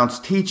Sermon on the Mount's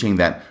teaching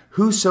that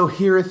whoso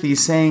heareth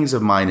these sayings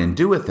of mine and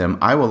doeth them,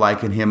 I will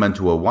liken him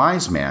unto a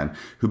wise man,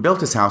 who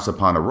built his house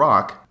upon a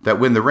rock, that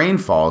when the rain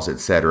falls,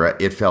 etc.,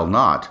 it fell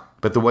not.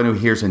 But the one who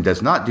hears and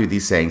does not do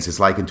these sayings is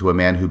likened to a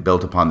man who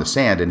built upon the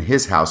sand, and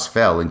his house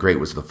fell, and great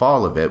was the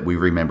fall of it. We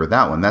remember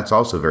that one. That's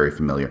also very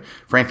familiar.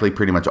 Frankly,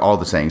 pretty much all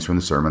the sayings from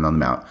the Sermon on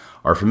the Mount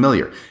are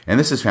familiar. And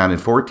this is found in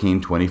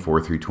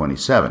 14:24 through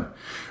 27.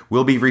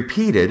 Will be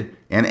repeated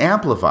and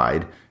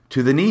amplified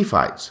to the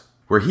Nephites,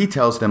 where he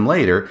tells them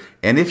later,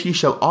 and if ye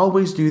shall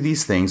always do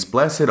these things,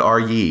 blessed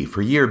are ye,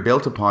 for ye are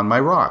built upon my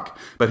rock.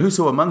 But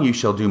whoso among you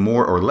shall do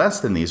more or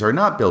less than these are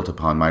not built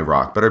upon my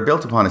rock, but are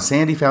built upon a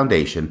sandy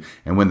foundation,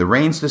 and when the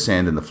rains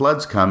descend, and the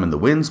floods come, and the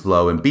winds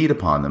blow, and beat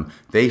upon them,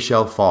 they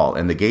shall fall,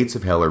 and the gates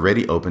of hell are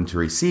ready open to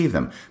receive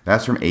them.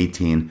 That's from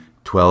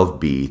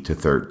 18:12b to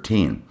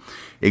 13.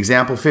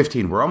 Example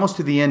 15. We're almost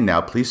to the end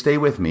now. Please stay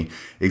with me.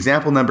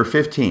 Example number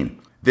 15.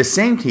 This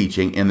same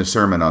teaching in the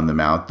Sermon on the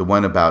Mount, the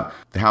one about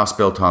the house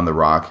built on the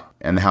rock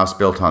and the house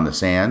built on the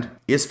sand,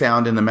 is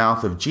found in the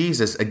mouth of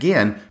Jesus,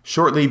 again,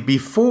 shortly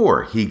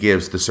before he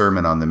gives the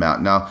Sermon on the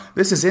Mount. Now,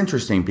 this is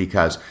interesting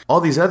because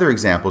all these other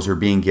examples are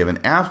being given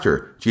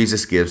after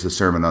Jesus gives the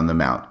Sermon on the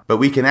Mount. But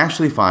we can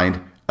actually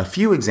find a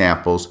few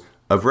examples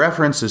of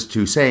references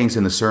to sayings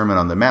in the Sermon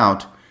on the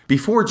Mount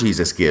before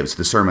Jesus gives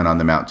the Sermon on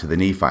the Mount to the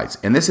Nephites.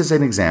 And this is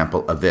an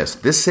example of this.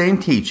 This same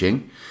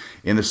teaching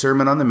in the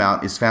Sermon on the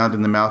Mount is found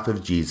in the mouth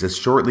of Jesus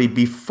shortly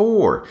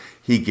before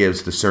he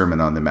gives the Sermon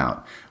on the Mount,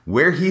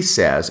 where he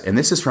says, and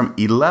this is from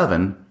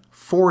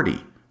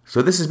 11:40.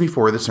 So this is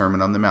before the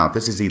Sermon on the Mount.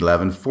 This is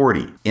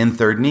 11:40 in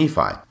 3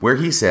 Nephi, where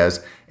he says,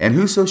 and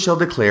whoso shall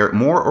declare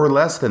more or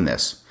less than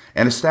this,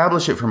 and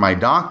establish it for my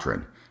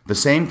doctrine, the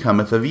same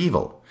cometh of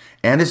evil,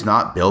 and is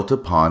not built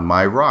upon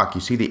my rock. You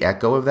see the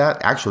echo of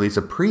that? Actually, it's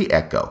a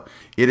pre-echo.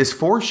 It is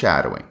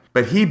foreshadowing.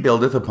 But he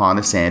buildeth upon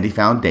a sandy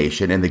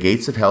foundation, and the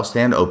gates of hell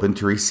stand open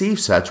to receive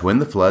such when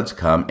the floods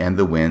come and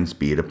the winds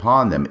beat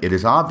upon them. It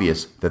is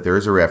obvious that there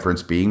is a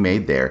reference being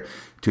made there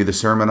to the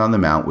Sermon on the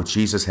Mount, which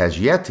Jesus has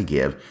yet to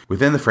give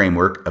within the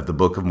framework of the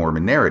Book of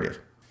Mormon narrative.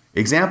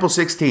 Example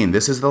 16,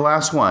 this is the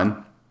last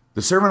one.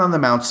 The Sermon on the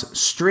Mount's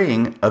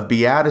string of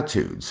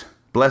Beatitudes,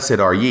 blessed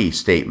are ye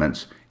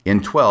statements,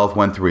 in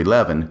 12:1 through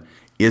 11,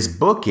 is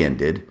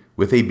bookended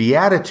with a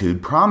beatitude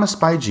promised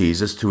by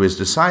Jesus to his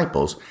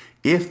disciples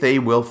if they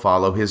will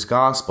follow his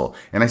gospel.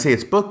 And I say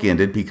it's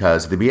bookended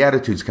because the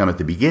Beatitudes come at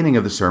the beginning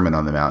of the Sermon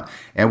on the Mount,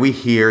 and we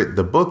hear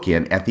the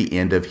bookend at the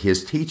end of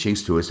his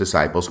teachings to his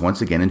disciples,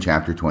 once again in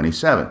chapter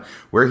 27,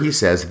 where he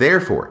says,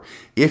 "Therefore,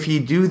 if ye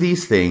do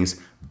these things,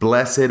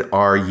 blessed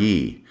are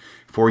ye,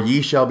 for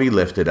ye shall be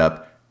lifted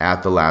up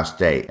at the last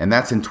day." And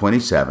that's in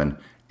 27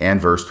 and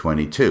verse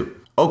 22.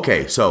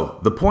 Okay, so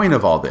the point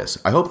of all this,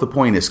 I hope the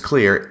point is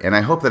clear, and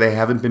I hope that I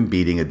haven't been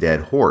beating a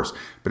dead horse,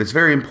 but it's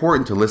very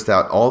important to list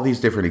out all these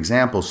different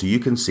examples so you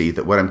can see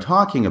that what I'm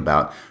talking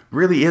about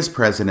really is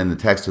present in the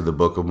text of the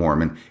Book of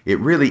Mormon. It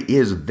really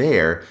is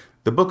there.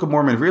 The Book of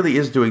Mormon really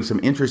is doing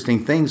some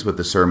interesting things with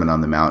the Sermon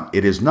on the Mount.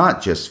 It is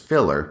not just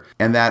filler,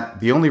 and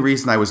that the only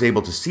reason I was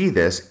able to see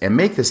this and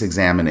make this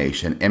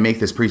examination and make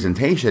this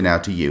presentation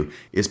out to you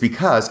is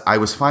because I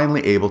was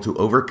finally able to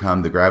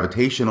overcome the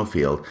gravitational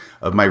field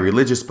of my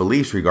religious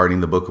beliefs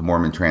regarding the Book of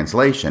Mormon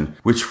translation,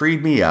 which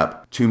freed me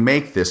up to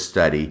make this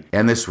study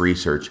and this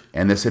research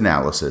and this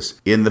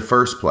analysis in the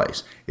first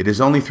place. It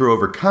is only through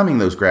overcoming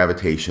those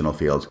gravitational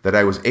fields that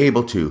I was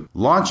able to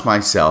launch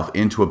myself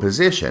into a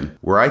position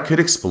where I could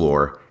explore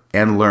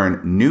and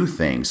learn new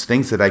things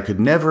that I could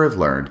never have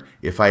learned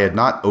if I had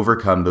not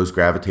overcome those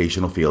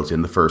gravitational fields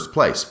in the first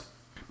place.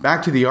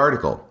 Back to the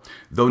article.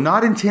 Though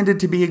not intended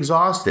to be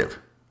exhaustive,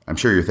 I'm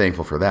sure you're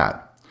thankful for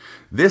that,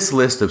 this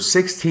list of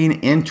 16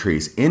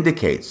 entries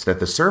indicates that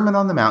the Sermon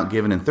on the Mount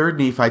given in 3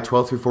 Nephi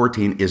 12 through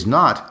 14 is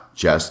not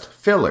just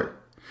filler,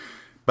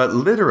 but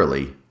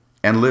literally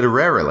and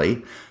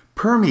literarily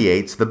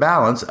permeates the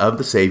balance of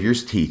the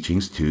Savior's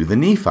teachings to the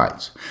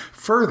Nephites.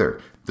 Further,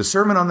 the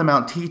Sermon on the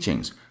Mount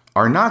teachings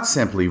are not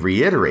simply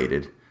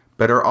reiterated,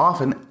 but are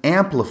often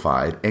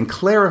amplified and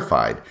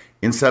clarified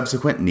in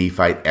subsequent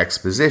Nephite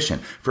exposition.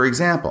 For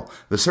example,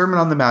 the Sermon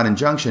on the Mount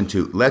injunction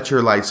to "Let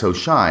your light so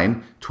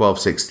shine,"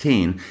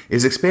 12:16,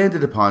 is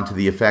expanded upon to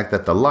the effect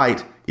that the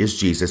light is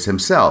Jesus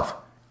himself,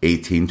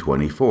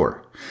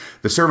 18:24.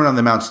 The Sermon on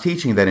the Mount's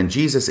teaching that in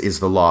Jesus is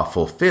the law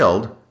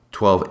fulfilled,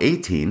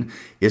 12:18,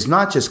 is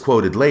not just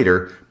quoted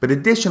later, but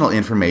additional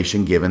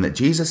information given that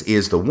Jesus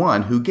is the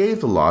one who gave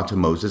the law to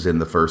Moses in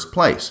the first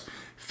place,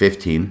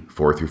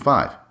 15:4 through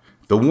 5.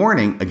 The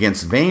warning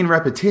against vain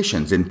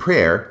repetitions in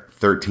prayer,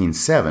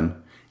 13:7,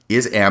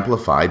 is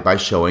amplified by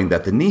showing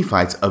that the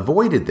Nephites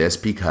avoided this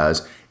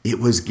because it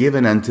was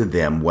given unto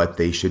them what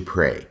they should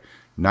pray,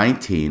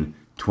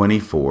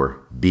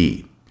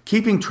 19:24b.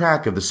 Keeping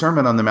track of the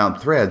Sermon on the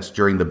Mount threads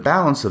during the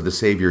balance of the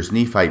Savior's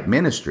Nephite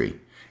ministry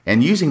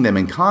and using them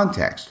in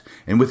context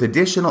and with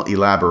additional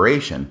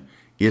elaboration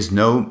is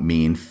no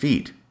mean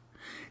feat.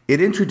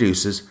 It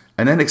introduces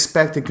an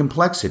unexpected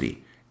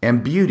complexity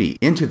and beauty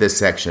into this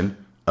section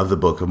of the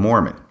Book of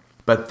Mormon.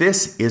 But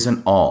this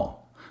isn't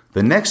all.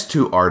 The next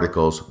 2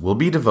 articles will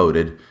be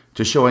devoted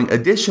to showing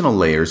additional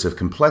layers of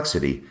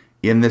complexity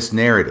in this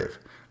narrative,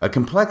 a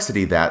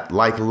complexity that,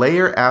 like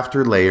layer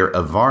after layer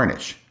of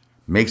varnish,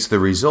 makes the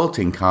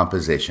resulting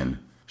composition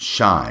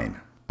shine.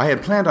 I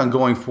had planned on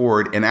going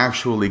forward and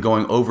actually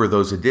going over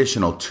those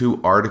additional 2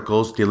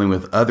 articles dealing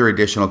with other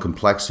additional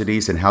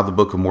complexities and how the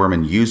Book of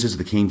Mormon uses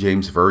the King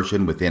James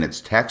Version within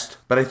its text,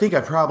 but I think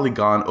I've probably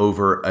gone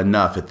over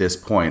enough at this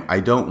point.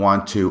 I don't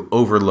want to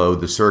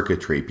overload the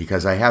circuitry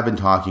because I have been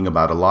talking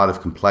about a lot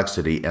of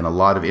complexity and a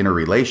lot of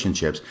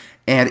interrelationships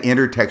and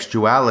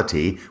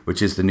intertextuality,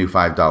 which is the new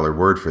 $5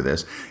 word for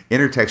this,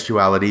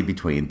 intertextuality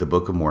between the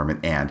Book of Mormon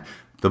and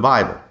the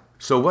Bible.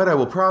 So what I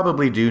will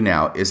probably do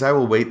now is I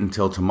will wait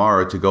until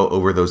tomorrow to go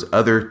over those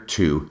other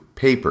 2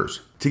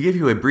 papers. To give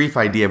you a brief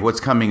idea of what's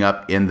coming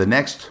up in the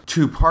next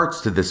 2 parts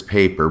to this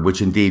paper,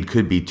 which indeed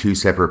could be 2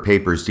 separate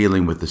papers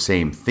dealing with the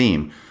same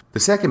theme, the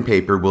second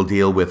paper will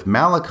deal with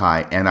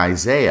Malachi and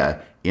Isaiah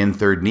in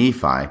 3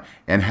 Nephi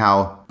and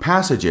how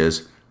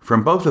passages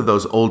from both of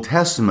those Old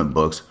Testament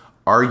books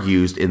are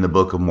used in the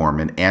Book of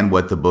Mormon and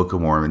what the Book of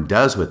Mormon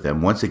does with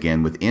them, once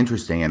again with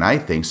interesting and I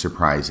think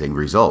surprising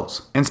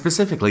results. And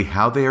specifically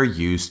how they are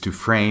used to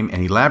frame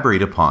and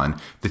elaborate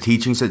upon the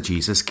teachings that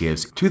Jesus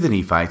gives to the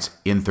Nephites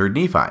in 3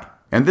 Nephi.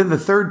 And then the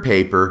third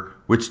paper,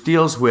 which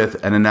deals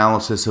with an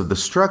analysis of the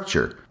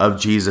structure of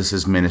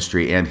Jesus'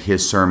 ministry and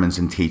his sermons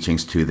and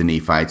teachings to the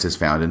Nephites, is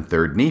found in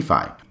 3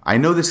 Nephi. I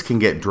know this can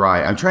get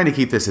dry. I'm trying to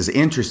keep this as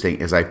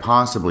interesting as I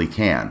possibly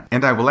can.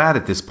 And I will add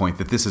at this point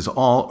that this is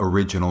all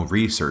original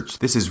research.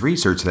 This is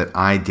research that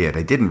I did.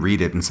 I didn't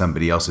read it in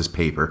somebody else's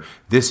paper.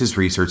 This is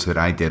research that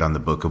I did on the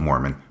Book of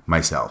Mormon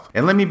myself.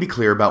 And let me be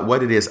clear about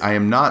what it is I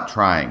am not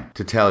trying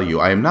to tell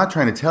you. I am not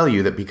trying to tell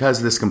you that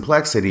because this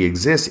complexity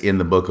exists in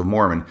the Book of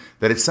Mormon,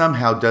 that it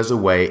somehow does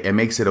away and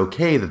makes it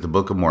okay that the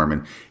Book of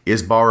Mormon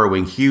is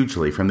borrowing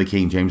hugely from the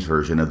King James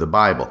Version of the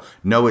Bible.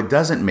 No, it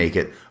doesn't make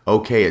it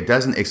okay. It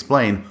doesn't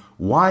explain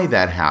why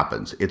that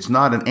happens. It's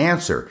not an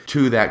answer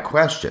to that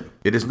question.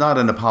 It is not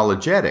an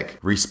apologetic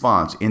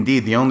response.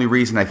 Indeed, the only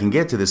reason I can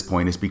get to this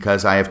point is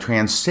because I have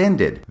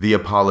transcended the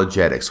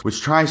apologetics, which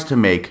tries to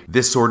make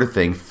this sort of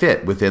thing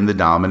fit within the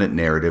dominant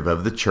narrative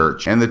of the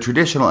church and the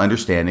traditional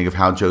understanding of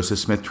how Joseph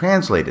Smith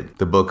translated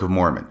the Book of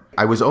Mormon.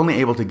 I was only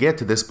able to get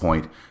to this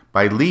point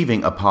by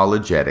leaving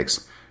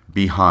apologetics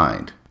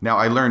behind. Now,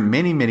 I learned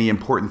many, many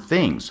important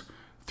things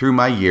through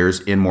my years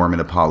in Mormon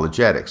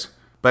apologetics.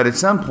 But at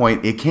some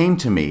point, it came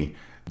to me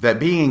that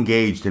being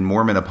engaged in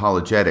Mormon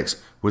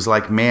apologetics was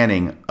like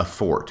manning a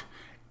fort.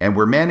 And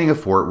we're manning a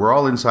fort, we're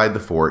all inside the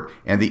fort,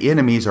 and the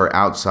enemies are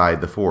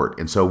outside the fort.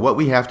 And so what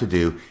we have to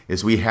do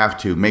is we have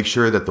to make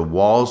sure that the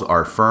walls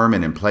are firm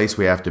and in place.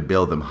 We have to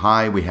build them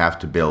high. We have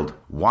to build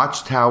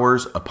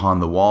watchtowers upon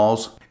the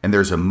walls. And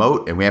there's a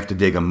moat, and we have to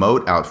dig a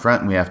moat out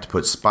front, and we have to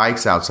put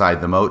spikes outside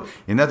the moat.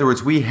 In other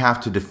words, we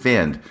have to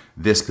defend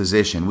this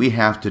position. We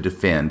have to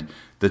defend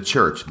the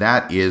church.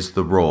 That is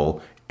the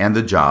role and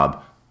the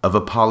job of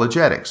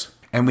apologetics.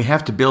 And we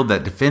have to build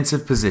that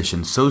defensive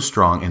position so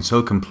strong and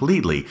so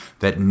completely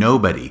that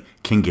nobody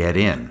can get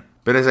in.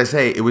 But as I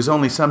say, it was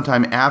only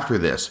sometime after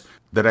this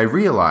that I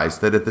realized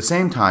that at the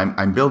same time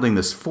I'm building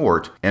this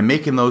fort and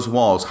making those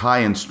walls high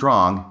and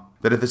strong,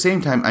 that at the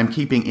same time I'm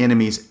keeping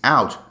enemies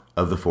out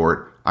of the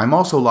fort, I'm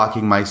also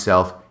locking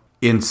myself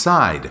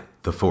inside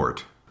the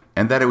fort.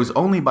 And that it was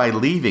only by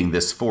leaving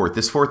this fort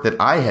that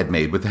I had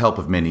made with the help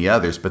of many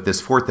others, but this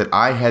fort that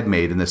I had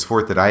made and this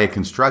fort that I had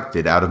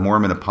constructed out of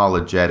Mormon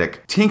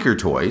apologetic tinker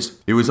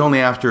toys, it was only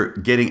after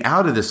getting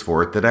out of this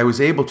fort that I was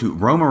able to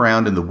roam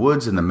around in the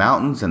woods and the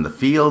mountains and the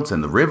fields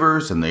and the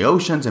rivers and the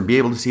oceans and be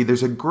able to see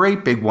there's a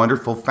great big,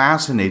 wonderful,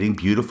 fascinating,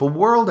 beautiful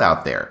world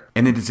out there.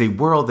 And it is a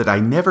world that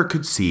I never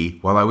could see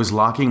while I was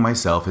locking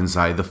myself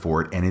inside the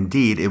fort, and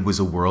indeed it was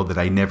a world that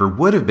I never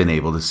would have been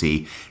able to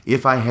see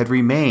if I had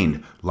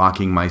remained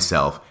locking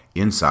myself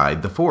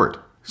inside the fort.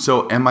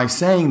 So am I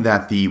saying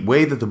that the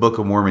way that the Book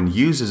of Mormon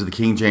uses the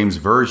King James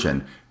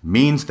Version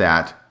means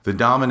that the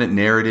dominant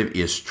narrative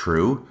is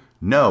true?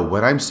 No,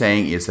 what I'm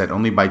saying is that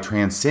only by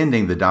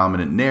transcending the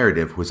dominant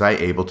narrative was I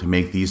able to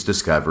make these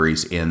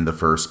discoveries in the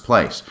first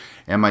place.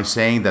 Am I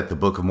saying that the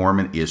Book of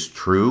Mormon is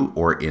true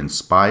or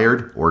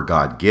inspired or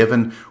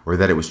God-given or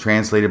that it was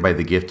translated by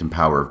the gift and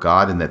power of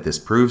God and that this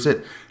proves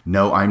it?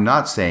 No, I'm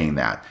not saying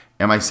that.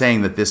 Am I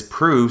saying that this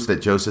proves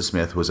that Joseph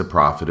Smith was a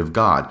prophet of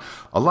God?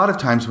 A lot of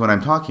times when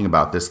I'm talking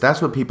about this,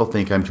 that's what people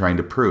think I'm trying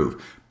to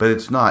prove. But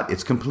it's not.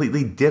 It's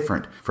completely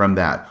different from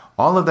that.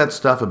 All of that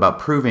stuff about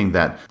proving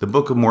that the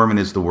Book of Mormon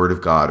is the Word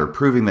of God, or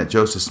proving that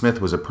Joseph Smith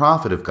was a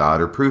prophet of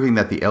God, or proving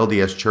that the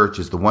LDS Church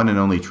is the one and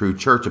only true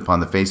church upon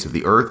the face of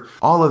the earth,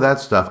 all of that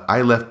stuff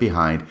I left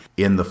behind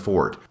in the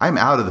fort. I'm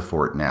out of the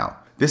fort now.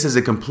 This is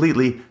a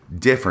completely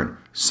different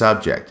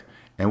subject.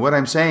 And what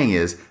I'm saying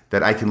is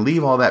that I can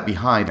leave all that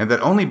behind, and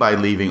that only by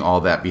leaving all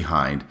that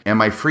behind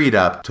am I freed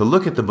up to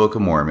look at the Book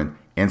of Mormon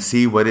and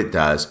see what it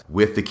does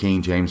with the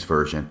King James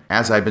Version,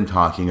 as I've been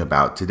talking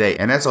about today,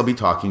 and as I'll be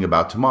talking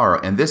about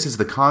tomorrow. And this is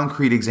the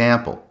concrete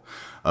example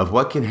of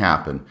what can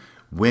happen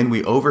when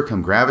we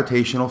overcome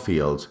gravitational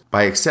fields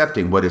by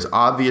accepting what is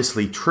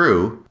obviously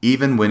true,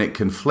 even when it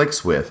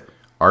conflicts with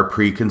our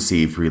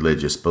preconceived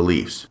religious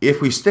beliefs.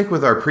 If we stick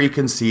with our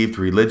preconceived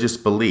religious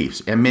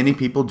beliefs, and many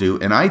people do,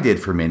 and I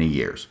did for many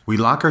years, we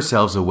lock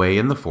ourselves away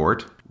in the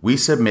fort, we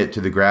submit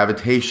to the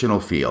gravitational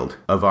field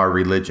of our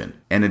religion.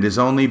 And it is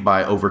only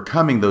by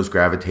overcoming those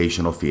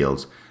gravitational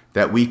fields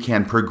that we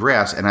can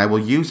progress, and I will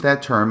use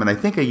that term, and I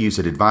think I use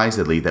it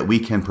advisedly, that we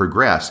can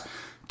progress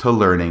to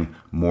learning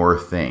more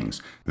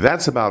things.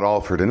 That's about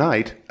all for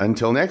tonight.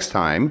 Until next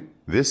time,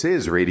 this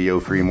is Radio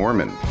Free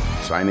Mormon,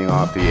 signing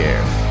off the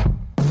air.